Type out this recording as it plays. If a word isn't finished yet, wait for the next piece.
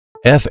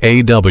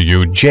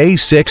FAW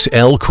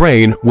J6L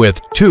crane with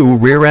 2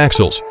 rear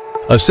axles,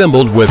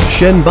 assembled with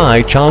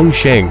Shenbai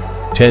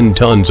Changsheng, 10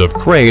 tons of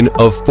crane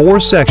of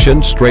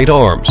 4-section straight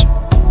arms,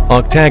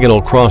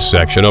 octagonal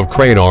cross-section of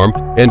crane arm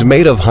and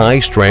made of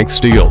high-strength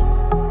steel.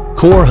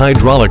 Core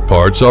hydraulic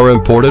parts are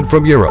imported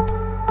from Europe.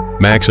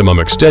 Maximum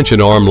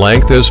extension arm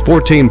length is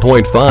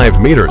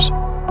 14.5 meters.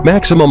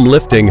 Maximum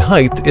lifting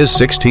height is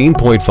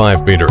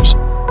 16.5 meters.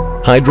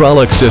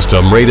 Hydraulic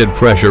system rated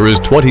pressure is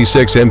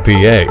 26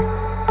 MPa.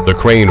 The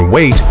crane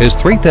weight is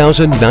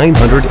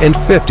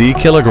 3,950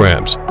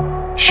 kilograms.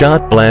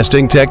 Shot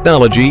blasting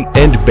technology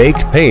and bake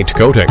paint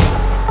coating.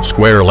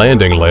 Square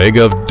landing leg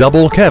of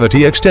double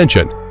cavity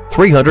extension,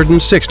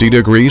 360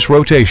 degrees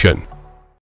rotation.